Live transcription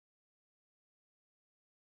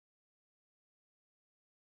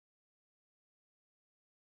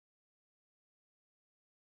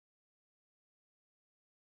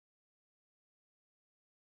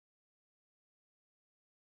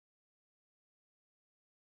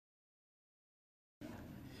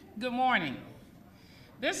Good morning.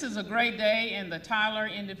 This is a great day in the Tyler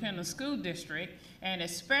Independent School District, and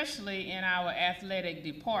especially in our athletic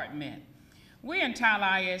department. We in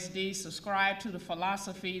Tyler ISD subscribe to the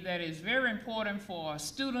philosophy that it's very important for a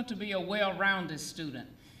student to be a well-rounded student.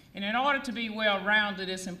 And in order to be well-rounded,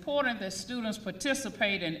 it's important that students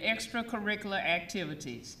participate in extracurricular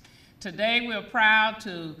activities. Today, we're proud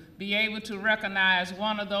to be able to recognize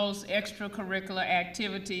one of those extracurricular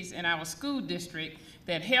activities in our school district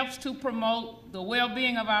that helps to promote the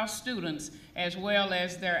well-being of our students as well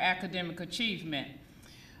as their academic achievement.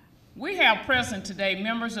 We have present today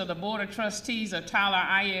members of the Board of Trustees of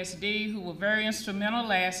Tyler ISD who were very instrumental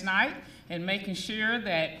last night in making sure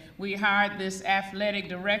that we hired this athletic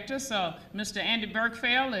director. So, Mr. Andy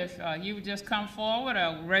Burkfeld, if you would just come forward,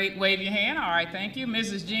 wave your hand. All right, thank you.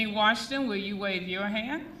 Mrs. Jean Washington, will you wave your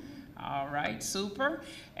hand? All right, super.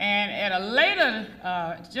 And at a later,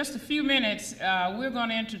 just a few minutes, we're going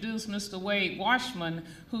to introduce Mr. Wade Washman,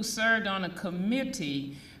 who served on a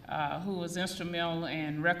committee who was instrumental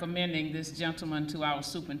in recommending this gentleman to our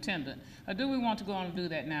superintendent. Do we want to go on and do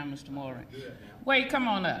that now, Mr. Moore? Wade, come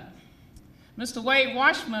on up. Mr. Wade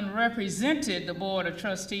Washman represented the Board of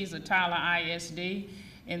Trustees of Tyler ISD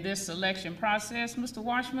in this selection process. Mr.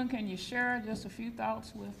 Washman, can you share just a few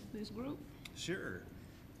thoughts with this group? Sure.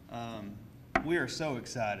 We are so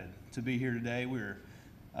excited to be here today. We're,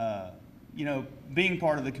 being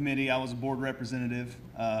part of the committee, I was a board representative.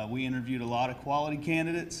 We interviewed a lot of quality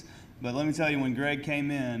candidates, but let me tell you, when Greg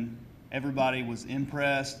came in, everybody was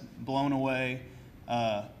impressed, blown away.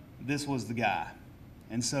 This was the guy.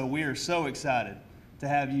 And so we are so excited to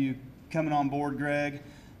have you coming on board, Greg.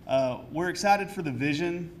 We're excited for the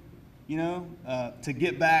vision, to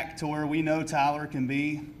get back to where we know Tyler can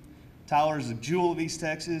be. Tyler is a jewel of East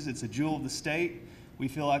Texas. It's a jewel of the state. We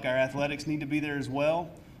feel like our athletics need to be there as well.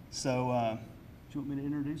 So, do you want me to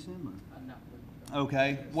introduce him? Or?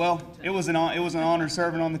 Okay. Well, it was an honor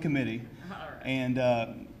serving on the committee,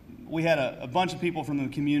 and we had a bunch of people from the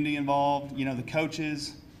community involved. The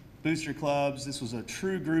coaches, booster clubs. This was a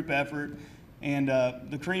true group effort, and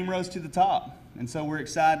the cream rose to the top. And so we're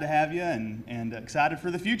excited to have you, and excited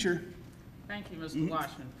for the future. Thank you, Mr.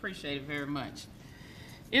 Washman. Appreciate it very much.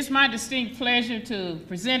 It's my distinct pleasure to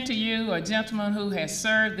present to you a gentleman who has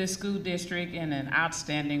served this school district in an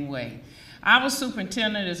outstanding way. Our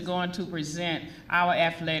superintendent is going to present our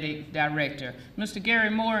athletic director. Mr. Gary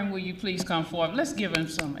Moore, will you please come forward? Let's give him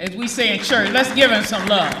some, as we say in church, let's give him some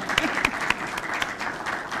love.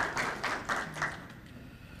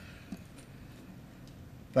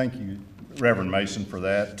 Thank you, Reverend Mason, for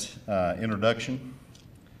that introduction.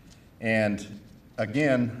 And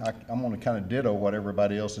again, I'm going to kind of ditto what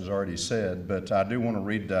everybody else has already said, but I do want to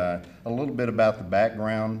read a little bit about the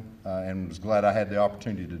background, and was glad I had the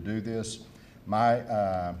opportunity to do this.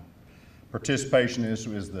 My participation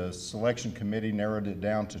is the selection committee narrowed it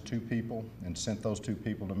down to 2 people and sent those 2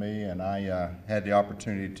 people to me, and I had the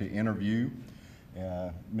opportunity to interview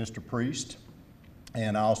Mr. Priest,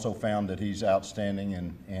 and I also found that he's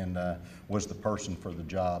outstanding and was the person for the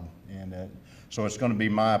job. And so it's going to be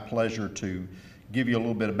my pleasure to give you a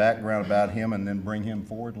little bit of background about him and then bring him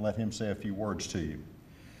forward and let him say a few words to you.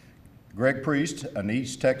 Greg Priest, an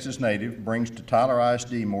East Texas native, brings to Tyler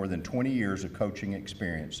ISD more than 20 years of coaching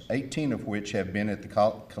experience, 18 of which have been at the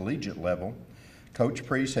collegiate level. Coach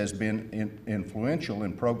Priest has been influential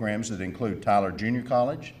in programs that include Tyler Junior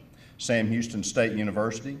College, Sam Houston State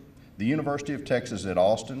University, the University of Texas at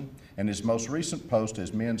Austin, and his most recent post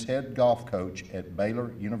as men's head golf coach at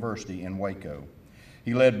Baylor University in Waco.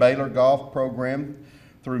 He led Baylor golf program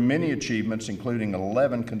through many achievements, including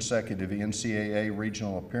 11 consecutive NCAA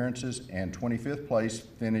regional appearances and 25th place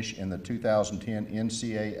finish in the 2010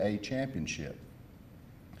 NCAA championship.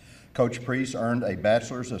 Coach Priest earned a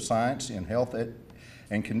Bachelor's of Science in Health and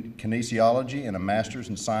Kinesiology and a Master's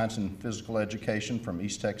in Science and Physical Education from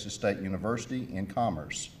East Texas State University in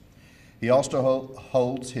Commerce. He also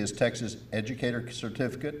holds his Texas Educator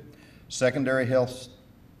Certificate, Secondary Health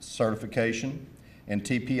Certification, and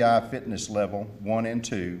TPI Fitness Level 1 and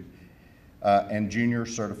 2, and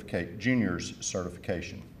Juniors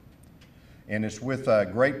Certification. And it's with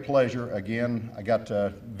great pleasure, again, I got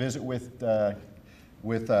to visit with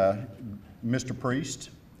Mr.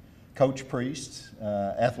 Priest, Coach Priest,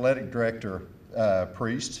 Athletic Director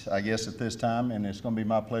Priest, I guess at this time, and it's going to be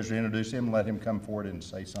my pleasure to introduce him and let him come forward and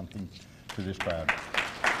say something to this crowd.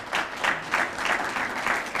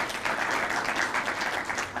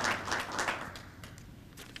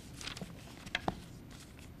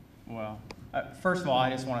 Well, first of all, I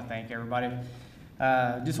just want to thank everybody.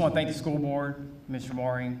 Just want to thank the school board, Mr.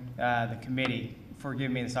 Mooring, the committee for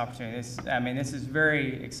giving me this opportunity. This is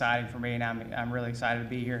very exciting for me, and I'm really excited to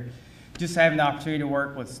be here. Just having the opportunity to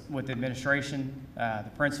work with the administration, the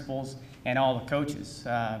principals, and all the coaches.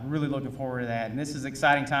 Really looking forward to that. And this is an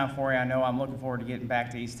exciting time for you. I know I'm looking forward to getting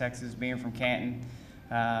back to East Texas, being from Canton,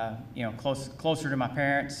 closer to my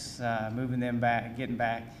parents, moving them back, getting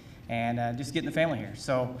back, and just getting the family here.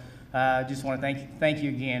 So just want to thank you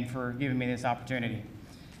again for giving me this opportunity.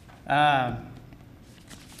 Some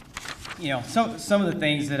of the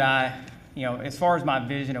things that as far as my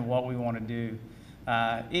vision of what we want to do,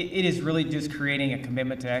 it is really just creating a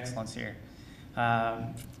commitment to excellence here.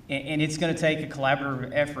 And it's going to take a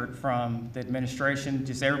collaborative effort from the administration,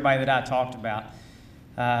 just everybody that I talked about,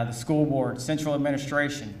 the school board, central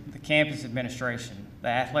administration, the campus administration, the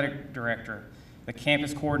athletic director, the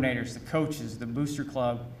campus coordinators, the coaches, the booster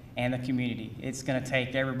club, and the community. It's going to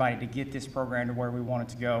take everybody to get this program to where we want it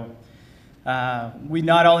to go. We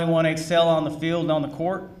not only want to excel on the field and on the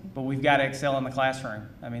court, but we've got to excel in the classroom.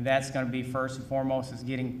 That's going to be first and foremost, is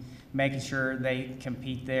making sure they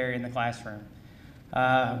compete there in the classroom.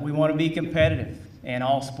 We want to be competitive in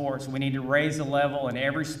all sports. We need to raise the level in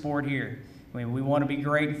every sport here. We want to be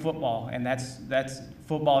great in football, and that's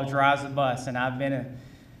football drives the bus. And I've been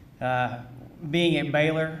being at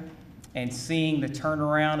Baylor and seeing the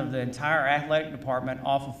turnaround of the entire athletic department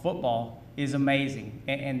off of football is amazing.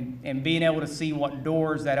 And being able to see what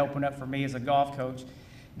doors that opened up for me as a golf coach,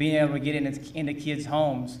 being able to get into kids'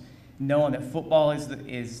 homes, knowing that football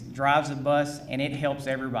drives the bus and it helps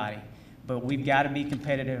everybody. But we've got to be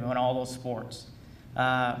competitive on all those sports.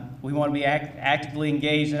 We want to be actively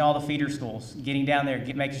engaged in all the feeder schools, getting down there,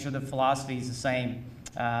 making sure the philosophy is the same,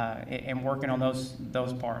 and working on those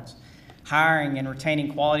parts. Hiring and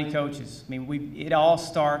retaining quality coaches. It all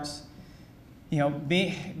starts,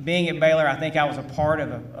 being at Baylor. I think I was a part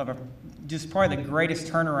of just probably the greatest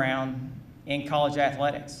turnaround in college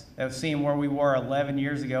athletics, of seeing where we were 11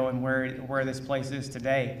 years ago and where this place is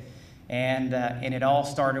today. And it all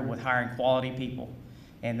started with hiring quality people,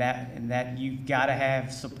 and that you've got to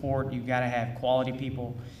have support, you've got to have quality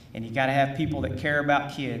people, and you've got to have people that care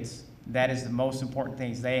about kids. That is the most important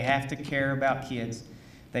thing. They have to care about kids.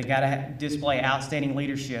 They've got to display outstanding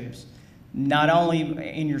leaderships, not only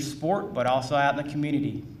in your sport, but also out in the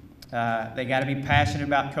community. They got to be passionate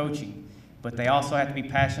about coaching, but they also have to be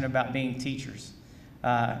passionate about being teachers,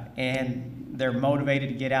 and they're motivated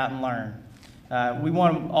to get out and learn. We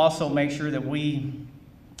want to also make sure that we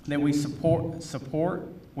support,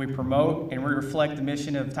 we promote, and we reflect the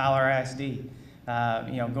mission of Tyler ISD.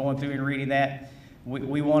 Going through and reading that,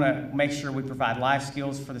 we want to make sure we provide life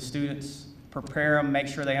skills for the students, prepare them, make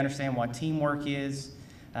sure they understand what teamwork is,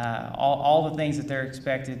 all the things that they're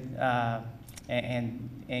expected, and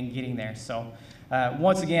getting there. So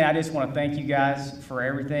once again, I just want to thank you guys for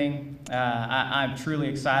everything. I'm truly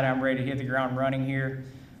excited. I'm ready to hit the ground running here.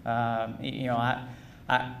 I'm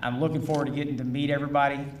looking forward to getting to meet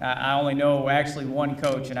everybody. I only know actually one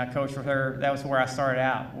coach, and I coached with her. That was where I started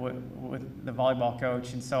out with the volleyball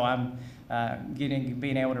coach, and so I'm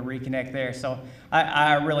being able to reconnect there. So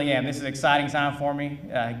I really am. This is an exciting time for me.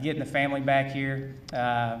 Getting the family back here.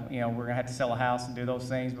 We're gonna have to sell a house and do those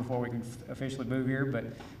things before we can officially move here. But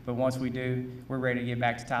once we do, we're ready to get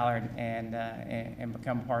back to Tyler and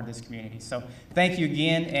become a part of this community. So thank you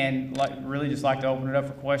again, and really just like to open it up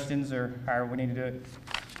for questions or however we need to do it.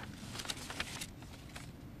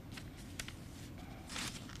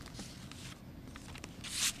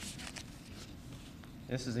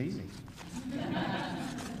 This is easy.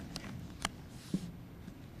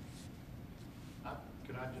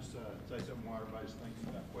 Could I just say something while everybody's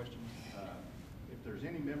thinking about questions? If there's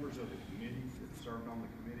any members of the committee that served on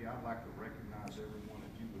the committee, I'd like to recognize everyone.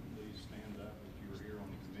 If you would please stand up if you were here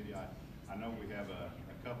on the committee. I know we have a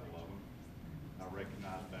couple of them I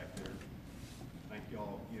recognize back there. Thank you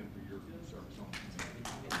all again for your service on the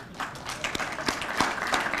committee.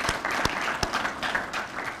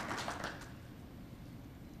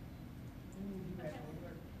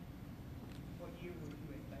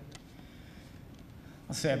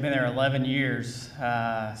 Let's see, I've been there 11 years,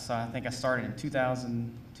 so I think I started in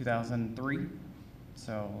 2003,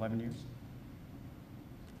 so 11 years.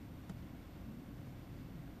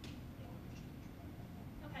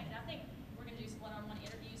 Okay, and I think we're going to do some one-on-one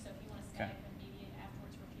interviews, so if you want to stay Okay. up and meet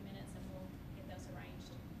afterwards for a few minutes, and we'll get those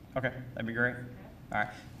arranged. Okay, that'd be great. Okay. All right,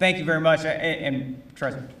 thank you very much, and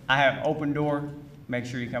trust me, I have open door. Make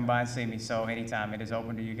sure you come by and see me, so anytime it is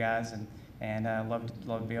open to you guys, and love to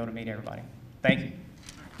be able to meet everybody. Thank you.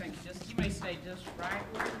 Thank you. You may stay just right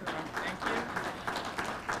where you are. Thank you.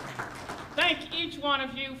 Thank each one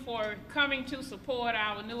of you for coming to support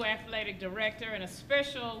our new athletic director, and a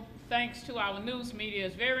special thanks to our news media.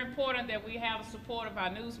 It's very important that we have the support of our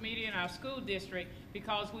news media and our school district,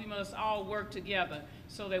 because we must all work together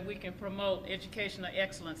so that we can promote educational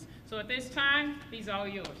excellence. So at this time, these are all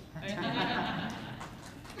yours.